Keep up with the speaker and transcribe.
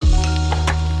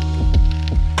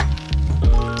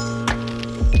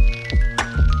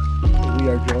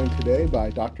today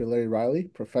by Dr. Larry Riley,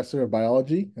 Professor of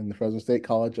Biology in the Fresno State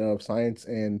College of Science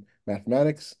and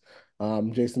Mathematics.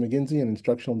 Jason McGinsey, an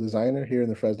instructional designer here in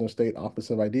the Fresno State Office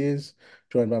of Ideas,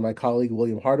 joined by my colleague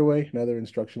William Hardaway, another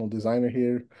instructional designer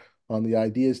here on the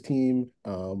Ideas team.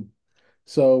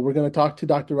 So we're going to talk to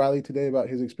Dr. Riley today about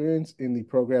his experience in the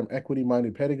program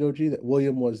Equity-Minded Pedagogy. That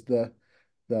William was the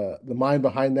mind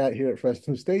behind that here at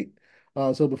Fresno State.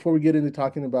 So before we get into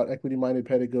talking about equity-minded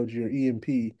pedagogy or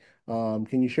EMP,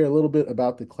 can you share a little bit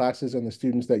about the classes and the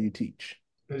students that you teach?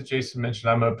 As Jason mentioned,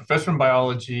 I'm a professor in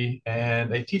biology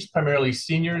and I teach primarily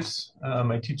seniors.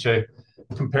 I teach a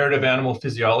comparative animal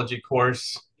physiology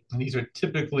course, and these are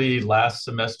typically last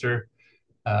semester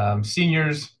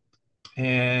seniors,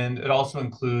 and it also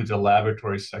includes a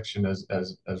laboratory section as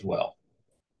well.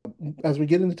 As we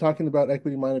get into talking about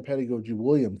equity-minded pedagogy,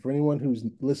 William, for anyone who's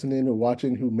listening or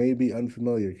watching who may be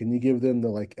unfamiliar, can you give them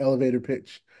the elevator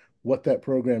pitch what that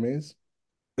program is?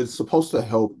 It's supposed to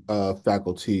help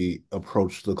faculty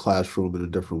approach the classroom in a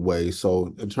different way.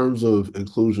 So, in terms of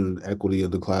inclusion and equity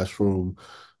in the classroom,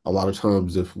 a lot of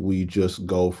times if we just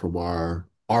go from our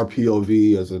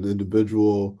POV as an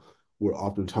individual, we're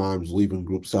oftentimes leaving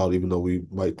groups out, even though we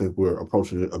might think we're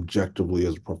approaching it objectively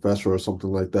as a professor or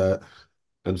something like that.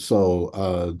 And so,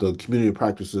 the community of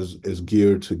practice is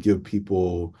geared to give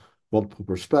people multiple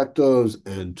perspectives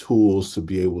and tools to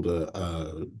be able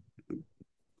to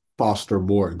foster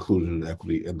more inclusion and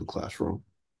equity in the classroom.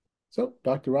 So,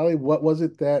 Dr. Riley, what was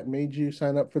it that made you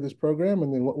sign up for this program,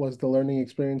 and then what was the learning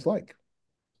experience like?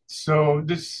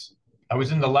 I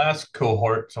was in the last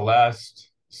cohort, so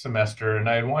last semester, and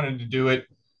I had wanted to do it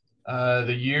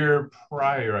the year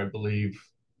prior, I believe,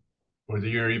 or the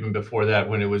year even before that,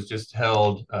 when it was just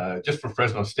held just for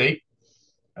Fresno State.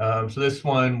 So this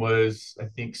one was, I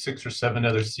think, 6 or 7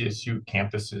 other CSU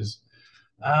campuses.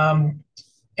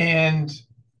 And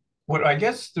what I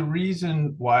guess the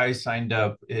reason why I signed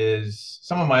up is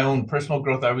some of my own personal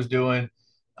growth I was doing,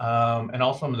 and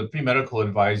also I'm the pre-medical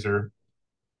advisor,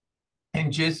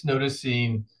 and just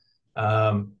noticing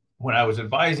when I was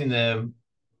advising them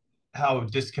how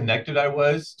disconnected I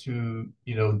was to,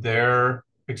 their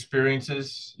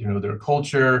experiences, their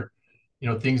culture,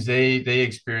 things they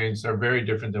experience are very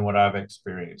different than what I've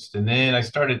experienced. And then I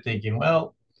started thinking,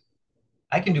 well,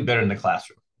 I can do better in the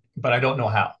classroom, but I don't know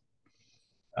how.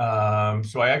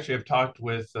 So I actually have talked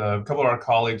with a couple of our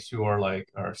colleagues who are like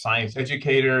our science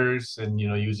educators and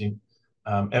using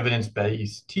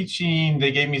evidence-based teaching.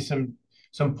 They gave me some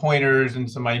pointers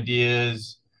and some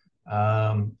ideas,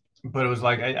 but it was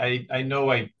like I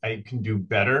know I can do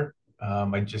better.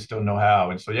 I just don't know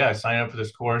how. And so yeah, I signed up for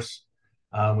this course.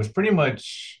 Was pretty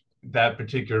much that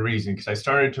particular reason because I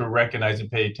started to recognize and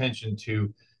pay attention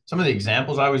to some of the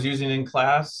examples I was using in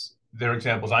class. They're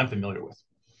examples I'm familiar with.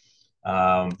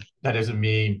 That doesn't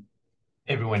mean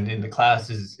everyone in the class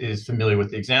is familiar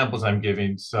with the examples I'm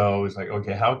giving. So it's like,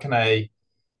 okay, how can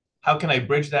I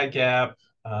bridge that gap?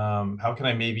 How can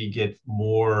I maybe get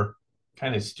more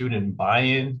kind of student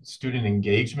buy-in, student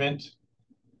engagement?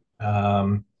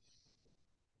 Um,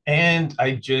 and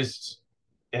I just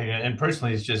and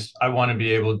personally, it's just I want to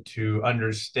be able to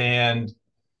understand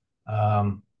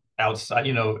um, outside,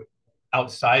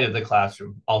 outside of the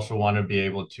classroom. Also, want to be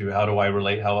able to how do I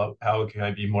relate? How can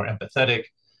I be more empathetic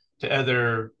to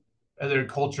other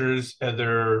cultures,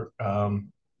 other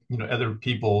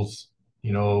people's,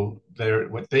 their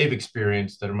what they've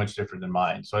experienced that are much different than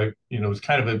mine. So it's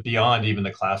kind of a beyond even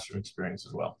the classroom experience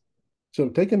as well. So,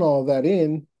 taking all of that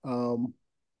in,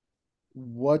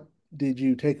 what did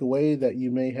you take away that you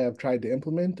may have tried to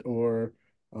implement, or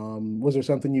was there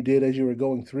something you did as you were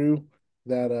going through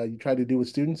that you tried to do with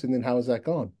students, and then how has that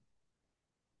gone?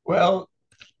 Well,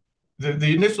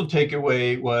 the initial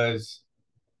takeaway was,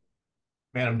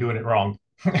 man, I'm doing it wrong.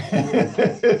 I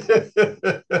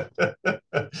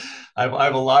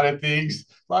have a lot of things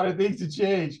to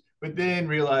change, but then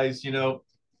realize,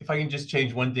 if I can just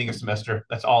change one thing a semester,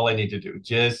 that's all I need to do,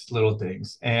 just little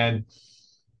things. And,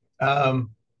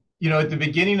 um, at the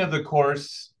beginning of the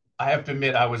course, I have to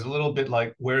admit, I was a little bit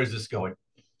like, where is this going?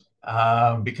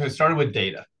 Because it started with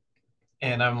data.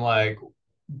 And I'm like,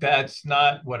 that's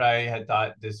not what I had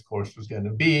thought this course was going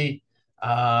to be. But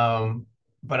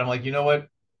I'm like, you know what?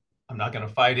 I'm not going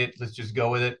to fight it. Let's just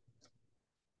go with it.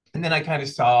 And then I kind of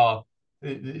saw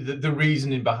the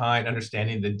reasoning behind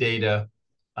understanding the data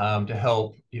to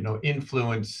help,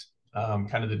 influence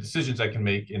kind of the decisions I can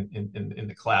make in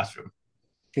the classroom.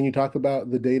 Can you talk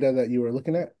about the data that you were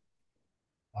looking at,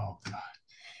 Oh God.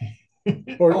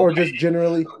 or just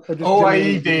generally,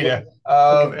 OIE what? data.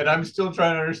 Okay, And I'm still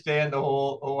trying to understand the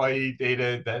whole OIE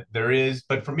data that there is.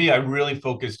 But for me, I really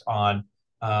focused on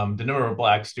the number of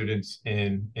Black students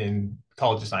in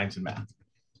College of Science and Math,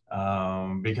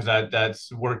 because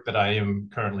that's work that I am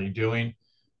currently doing.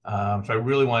 So I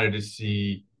really wanted to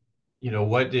see,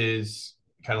 what is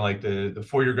kind of like the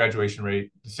 4-year graduation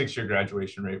rate, the 6-year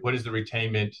graduation rate. What is the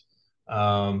retainment?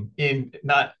 In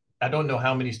not, I don't know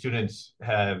how many students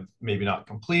have maybe not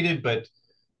completed, but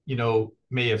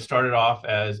may have started off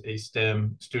as a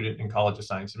STEM student in College of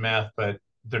Science and Math, but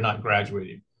they're not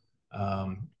graduating.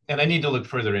 And I need to look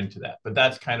further into that. But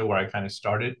that's kind of where I kind of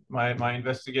started my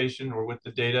investigation or with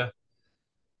the data.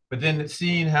 But then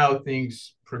seeing how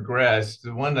things progressed,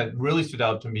 the one that really stood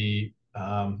out to me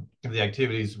of the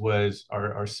activities was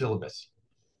our syllabus.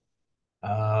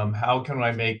 How can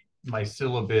I make my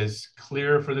syllabus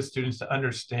clear for the students to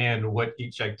understand what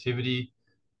each activity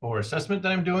or assessment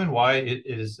that I'm doing, why it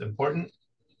is important?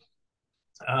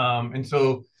 And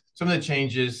so some of the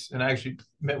changes, and I actually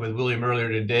met with William earlier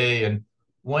today, and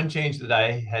one change that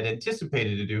I had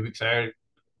anticipated to do, because I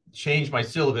changed my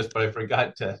syllabus, but I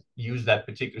forgot to use that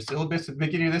particular syllabus at the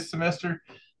beginning of this semester.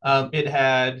 It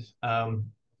had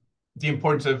the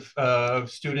importance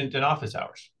of student and office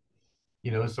hours.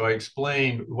 So I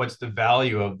explained what's the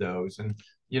value of those, and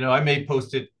I may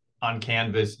post it on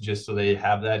Canvas just so they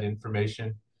have that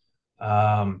information.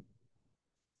 And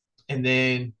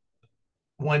then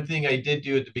one thing I did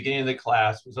do at the beginning of the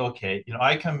class was, okay,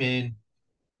 I come in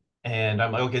and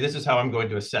I'm like, okay, this is how I'm going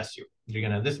to assess you. You're going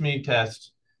to have this many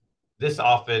tests, this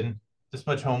often, this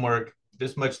much homework,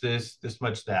 this much this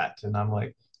much that. And I'm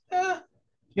like,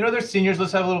 they're seniors.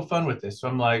 Let's have a little fun with this. So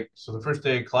I'm like, so the first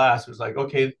day of class was like,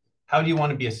 okay, how do you want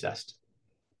to be assessed?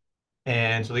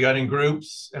 And so they got in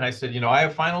groups, and I said, I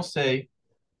have final say.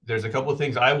 There's a couple of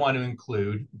things I want to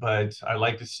include, but I'd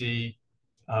like to see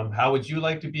how would you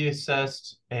like to be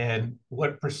assessed, and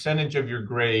what percentage of your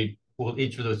grade will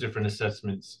each of those different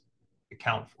assessments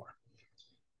account for?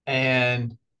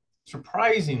 And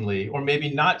surprisingly, or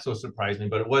maybe not so surprisingly,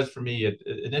 but it was for me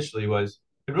initially, was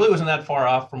it really wasn't that far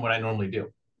off from what I normally do.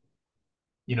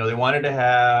 They wanted to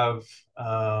have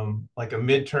like a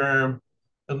midterm,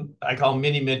 I call them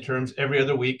mini midterms every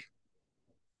other week.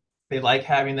 They like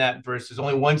having that versus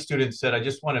only one student said, I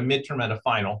just want a midterm and a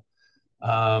final.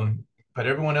 But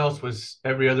everyone else was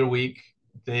every other week.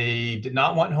 They did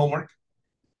not want homework.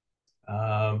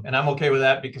 And I'm okay with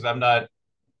that because I'm not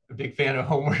a big fan of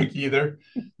homework either.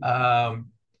 Um,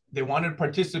 they wanted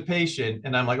participation.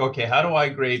 And I'm like, okay, how do I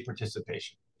grade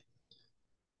participation?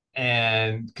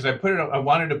 And because I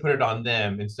wanted to put it on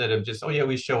them instead of just, oh yeah,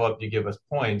 we show up, you give us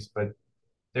points. But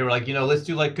they were like, let's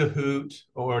do like Kahoot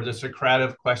or the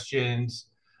Socratic questions.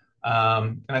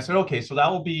 And I said, okay, so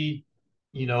that will be,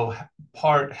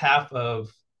 half of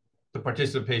the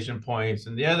participation points.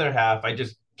 And the other half, I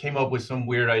just came up with some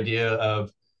weird idea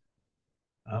of,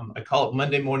 I call it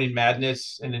Monday morning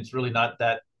madness. And it's really not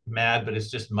that mad, but it's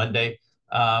just Monday.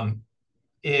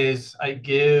 Is I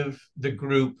give the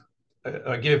group,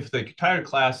 I give the entire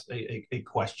class a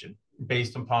question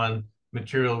based upon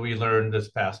material we learned this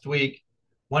past week.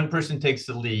 One person takes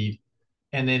the lead,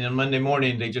 and then on Monday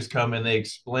morning they just come and they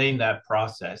explain that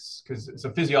process, because it's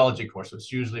a physiology course, so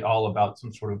it's usually all about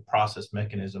some sort of process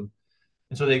mechanism.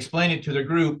 And so they explain it to the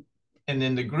group, and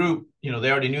then the group, they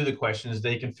already knew the questions,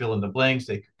 they can fill in the blanks,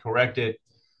 they can correct it.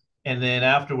 And then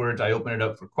afterwards, I open it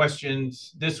up for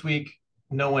questions. This week,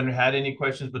 no one had any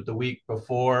questions, but the week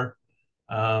before,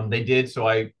 they did. So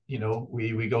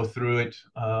we go through it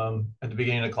at the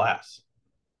beginning of class,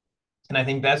 and I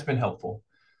think that's been helpful.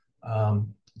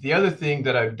 The other thing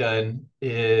that I've done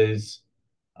is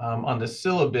on the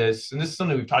syllabus, and this is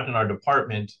something we've talked in our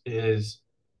department, is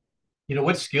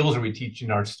what skills are we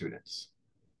teaching our students?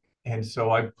 And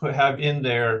so I have in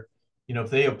there, if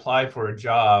they apply for a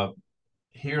job,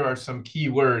 here are some key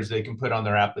words they can put on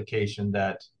their application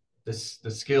that the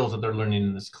skills that they're learning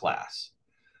in this class.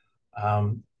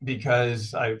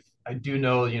 Because I do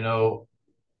know,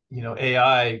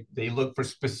 AI, they look for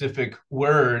specific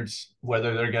words,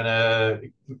 whether they're going to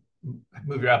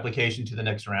move your application to the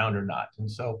next round or not.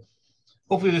 And so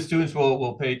hopefully the students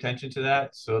will pay attention to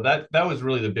that. So that was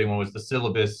really the big one, was the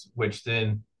syllabus, which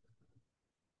then,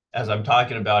 as I'm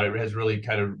talking about it, has really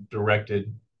kind of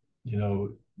directed,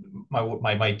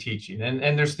 my teaching.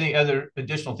 And there's other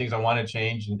additional things I want to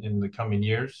change in the coming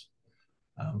years.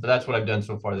 But that's what I've done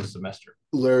so far this semester.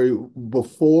 Larry,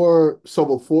 before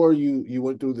you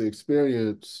went through the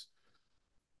experience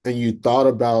and you thought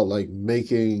about like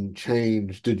making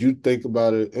change, did you think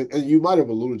about it? And you might have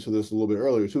alluded to this a little bit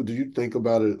earlier too. Did you think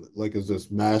about it like as this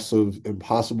massive,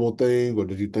 impossible thing, or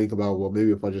did you think about, well,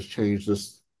 maybe if I just change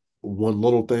this one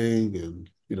little thing and.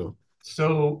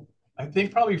 So I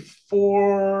think probably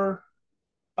 4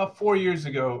 4 years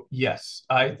ago, yes,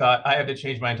 I thought I had to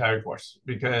change my entire course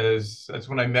because that's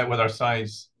when I met with our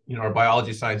science, our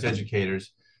biology science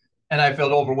educators, and I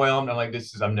felt overwhelmed. I'm like,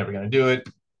 I'm never going to do it.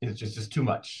 It's just too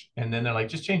much. And then they're like,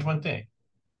 just change one thing.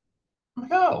 I'm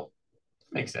like, oh,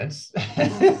 makes sense.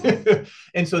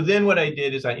 And so then what I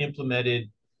did is I implemented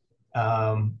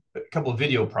a couple of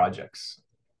video projects.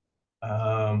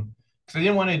 Because I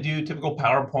didn't want to do typical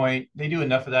PowerPoint. They do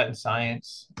enough of that in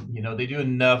science. They do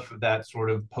enough of that sort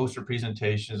of poster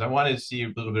presentations. I wanted to see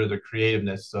a little bit of their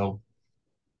creativeness. So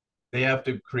they have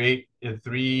to create a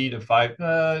 5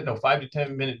 to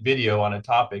 10 minute video on a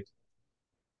topic,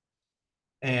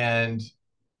 and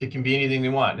it can be anything they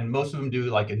want. And most of them do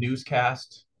like a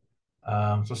newscast.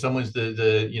 So someone's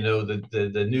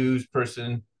the news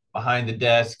person behind the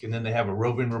desk, and then they have a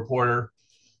roving reporter,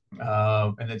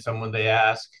 and then someone they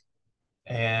ask.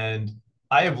 And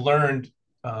I have learned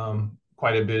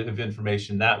quite a bit of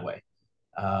information that way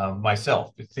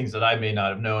myself, things that I may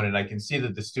not have known, and I can see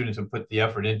that the students have put the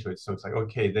effort into it. So it's like,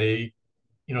 okay,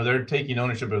 they're taking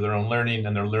ownership of their own learning,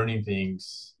 and they're learning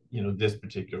things, this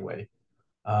particular way.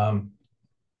 Um,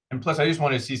 and plus, I just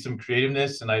want to see some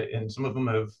creativeness, and some of them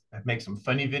have make some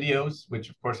funny videos, which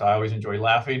of course I always enjoy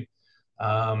laughing.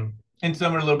 And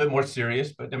some are a little bit more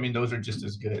serious, but I mean those are just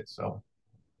as good. So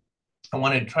I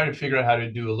want to try to figure out how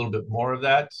to do a little bit more of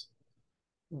that.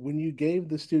 When you gave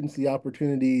the students the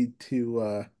opportunity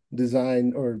to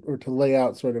design or to lay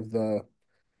out sort of the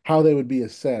how they would be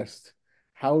assessed,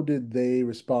 how did they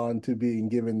respond to being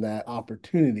given that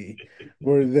opportunity?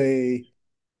 Were they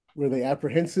were they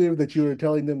apprehensive that you were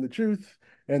telling them the truth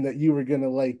and that you were gonna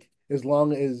like as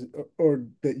long as or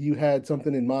that you had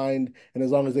something in mind and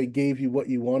as long as they gave you what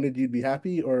you wanted, you'd be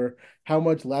happy? Or how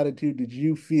much latitude did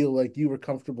you feel like you were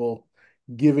comfortable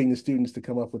giving the students to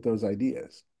come up with those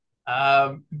ideas?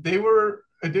 They were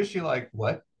initially like,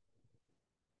 "What?"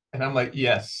 And I'm like,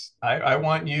 "Yes, I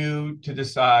want you to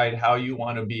decide how you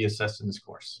want to be assessed in this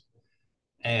course."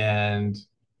 And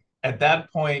at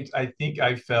that point, I think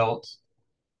I felt,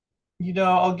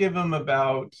 I'll give them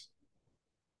about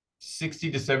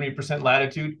 60 to 70%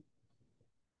 latitude.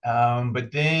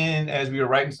 But then as we were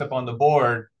writing stuff on the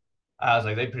board, I was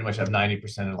like, they pretty much have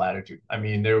 90% of latitude. I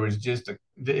mean, it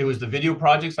was the video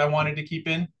projects I wanted to keep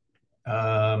in.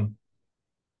 Um,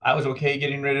 I was okay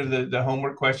getting rid of the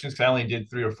homework questions because I only did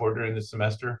 3 or 4 during the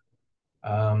semester.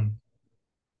 Um,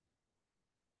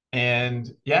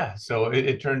 and yeah, so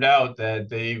it turned out that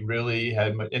they really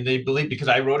had, and they believed because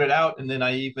I wrote it out. And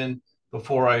then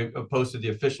before I posted the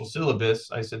official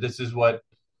syllabus, I said, this is what,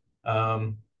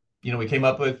 um, we came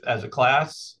up with as a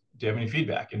class. Do you have any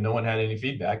feedback? And no one had any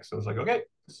feedback. So it's like, okay,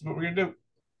 this is what we're going to do.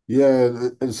 Yeah,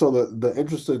 and so the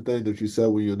interesting thing that you said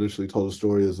when you initially told the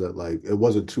story is that like it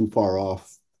wasn't too far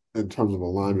off in terms of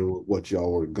alignment with what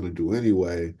y'all were gonna do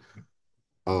anyway.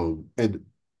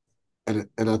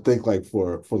 And I think like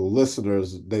for the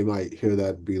listeners, they might hear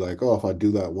that and be like, oh, if I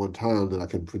do that one time, then I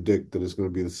can predict that it's gonna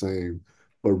be the same.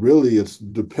 But really it's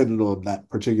dependent on that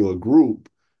particular group.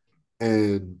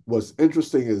 And what's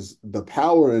interesting is the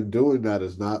power in doing that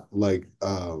is not like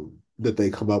that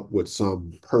they come up with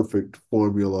some perfect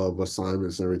formula of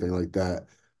assignments and everything like that,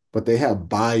 but they have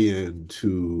buy-in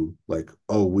to like,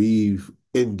 oh, we've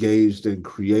engaged in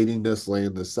creating this,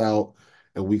 laying this out,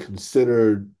 and we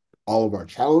considered all of our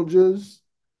challenges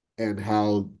and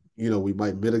how we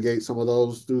might mitigate some of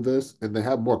those through this, and they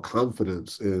have more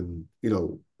confidence in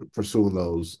pursuing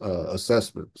those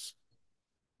assessments.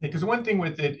 Because one thing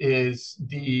with it is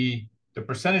the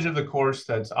percentage of the course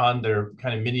that's on their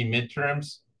kind of mini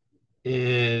midterms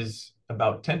is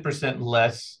about 10%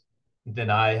 less than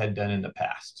I had done in the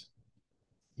past.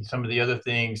 Some of the other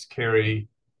things carry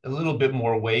a little bit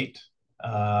more weight.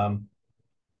 I'm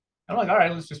like, all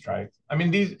right, let's just try it. I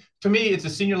mean, to me, it's a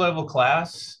senior level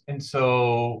class. And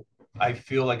so I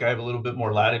feel like I have a little bit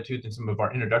more latitude than some of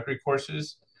our introductory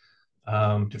courses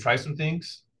to try some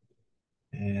things.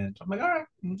 And so I'm like, all right,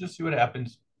 we'll just see what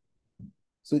happens.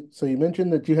 So you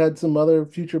mentioned that you had some other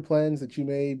future plans that you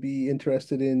may be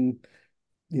interested in,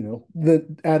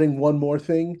 adding one more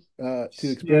thing to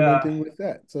Yeah. experimenting with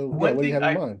that. So yeah, One what do you thing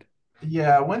have in mind?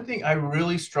 one thing I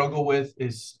really struggle with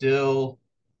is still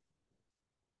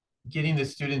getting the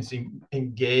students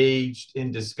engaged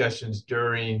in discussions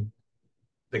during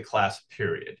the class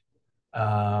period.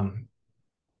 Um,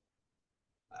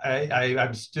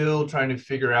 I'm still trying to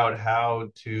figure out how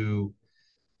to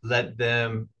let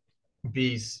them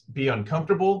be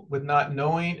uncomfortable with not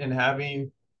knowing and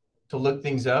having to look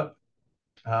things up.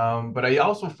 But I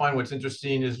also find what's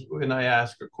interesting is when I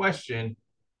ask a question,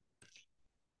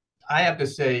 I have to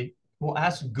say, well,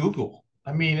 ask Google.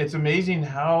 I mean, it's amazing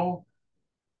how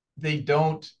they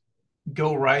don't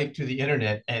go right to the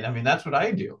internet. And I mean, that's what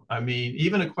I do. I mean,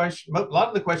 even a lot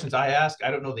of the questions I ask,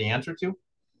 I don't know the answer to.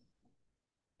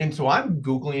 And so I'm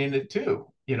Googling it too.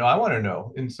 I want to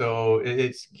know. And so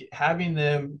it's having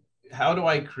them, how do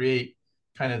I create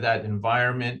kind of that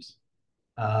environment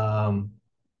um,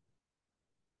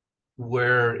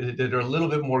 where that are a little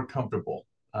bit more comfortable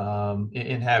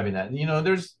in having that.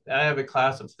 And, I have a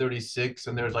class of 36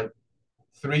 and there's like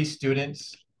 3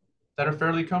 students that are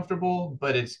fairly comfortable,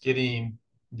 but it's getting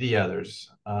the others.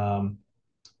 I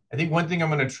think one thing I'm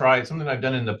going to try, something I've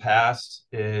done in the past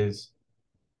is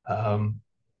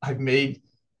I've made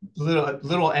they're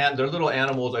little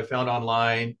animals I found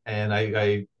online, and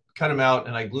I cut them out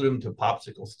and I glued them to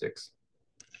popsicle sticks.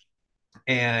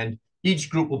 And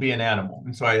each group will be an animal.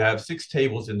 And so I have 6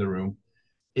 tables in the room.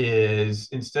 Is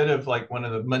instead of like one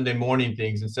of the Monday morning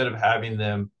things, instead of having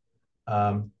them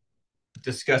um,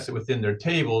 discuss it within their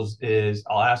tables, is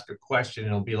I'll ask a question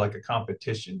and it'll be like a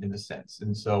competition in a sense.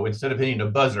 And so instead of hitting a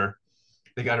buzzer,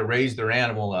 they got to raise their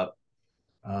animal up.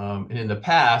 And in the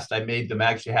past, I made them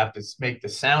actually have to make the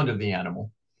sound of the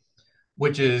animal,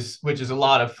 which is a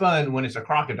lot of fun when it's a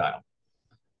crocodile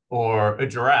or a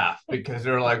giraffe, because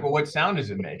they're like, well, what sound does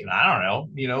it make? And I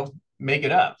don't know, make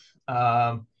it up.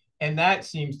 And that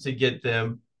seems to get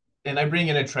them. And I bring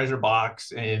in a treasure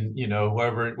box, and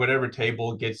whatever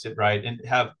table gets it right, and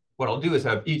have what I'll do is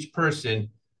have each person,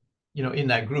 in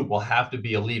that group will have to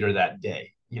be a leader that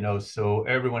day. So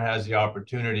everyone has the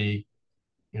opportunity,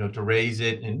 to raise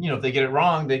it. And, if they get it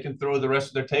wrong, they can throw the rest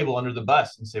of their table under the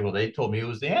bus and say, well, they told me it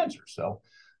was the answer. So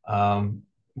um,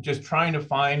 just trying to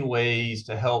find ways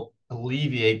to help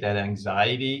alleviate that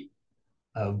anxiety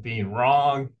of being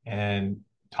wrong and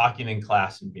talking in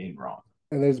class and being wrong.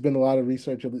 And there's been a lot of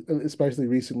research, especially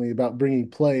recently, about bringing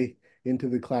play into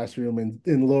the classroom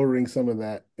and lowering some of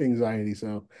that anxiety.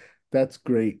 So that's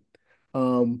great.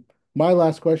 Um, my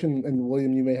last question, and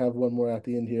William, you may have one more at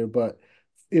the end here, but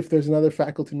if there's another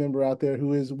faculty member out there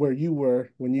who is where you were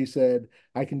when you said,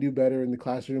 I can do better in the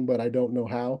classroom, but I don't know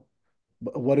how,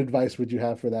 what advice would you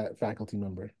have for that faculty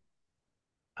member?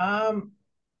 Um,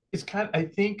 it's I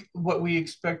think what we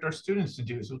expect our students to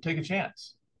do is we'll take a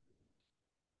chance,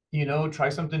 try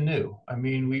something new. I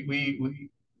mean, we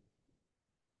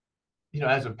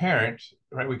as a parent,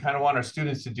 right, we kind of want our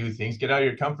students to do things, get out of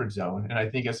your comfort zone. And I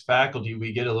think as faculty,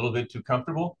 we get a little bit too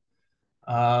comfortable.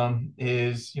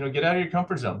 Is, get out of your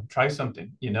comfort zone, try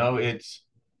something. It's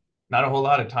not a whole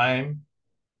lot of time.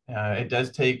 It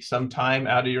does take some time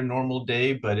out of your normal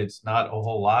day, but it's not a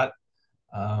whole lot.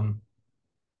 Um,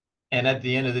 and at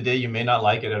the end of the day, you may not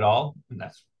like it at all, and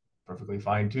that's perfectly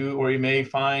fine too. Or you may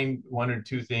find 1 or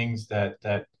 2 things that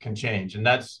can change, and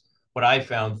that's what I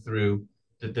found through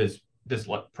this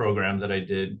program that I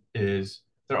did. Is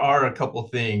there are a couple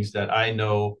things that I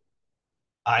know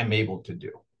I'm able to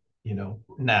do,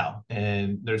 now,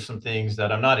 and there's some things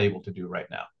that I'm not able to do right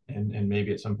now, and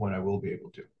maybe at some point I will be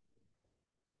able to.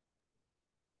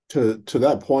 To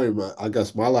that point, I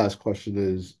guess my last question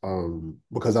is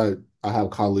because I have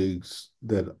colleagues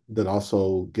that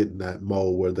also get in that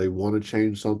mode where they want to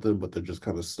change something, but they're just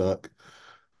kind of stuck.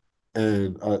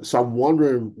 And so I'm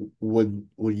wondering when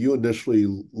you initially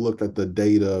looked at the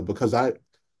data, because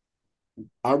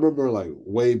I remember like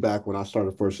way back when I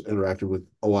started first interacting with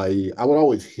OIE, I would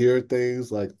always hear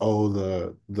things like,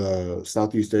 oh, the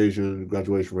Southeast Asian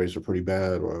graduation rates are pretty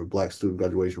bad, or Black student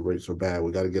graduation rates are bad.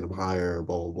 We got to get them higher,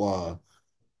 blah, blah, blah.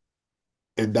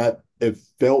 And that it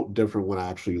felt different when I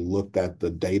actually looked at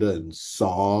the data and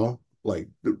saw like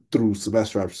through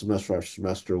semester after semester after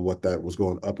semester what that was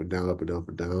going up and down, up and down, up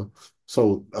and down.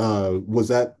 So was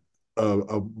that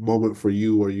a moment for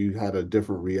you where you had a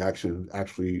different reaction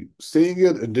actually seeing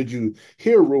it? And did you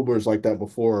hear rumors like that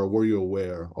before, or were you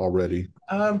aware already?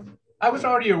 I was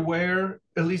already aware,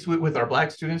 at least with our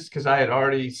Black students, because I had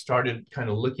already started kind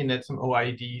of looking at some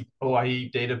OIE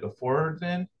data before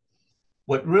then.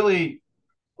 What really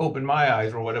opened my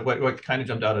eyes, or what kind of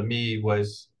jumped out at me,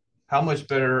 was how much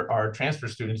better our transfer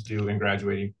students do in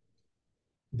graduating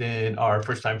than our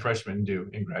first time freshmen do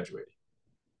in graduating.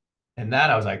 And that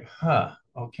I was like, huh,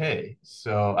 okay.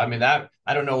 So I mean, that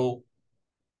I don't know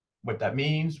what that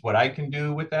means, what I can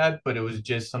do with that, but it was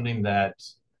just something that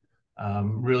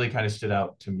really kind of stood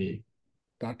out to me.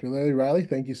 Dr. Larry Riley,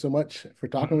 thank you so much for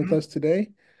talking with Mhm. us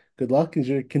today. Good luck in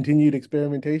your continued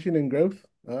experimentation and growth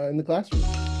in the classroom.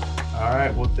 All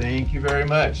right. Well, thank you very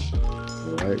much.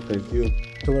 All right, thank you.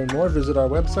 To learn more, visit our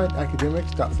website,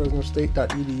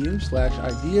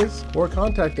 academics.fresnostate.edu/ideas, or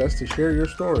contact us to share your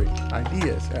story,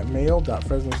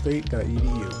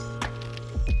 ideas@mail.fresnostate.edu.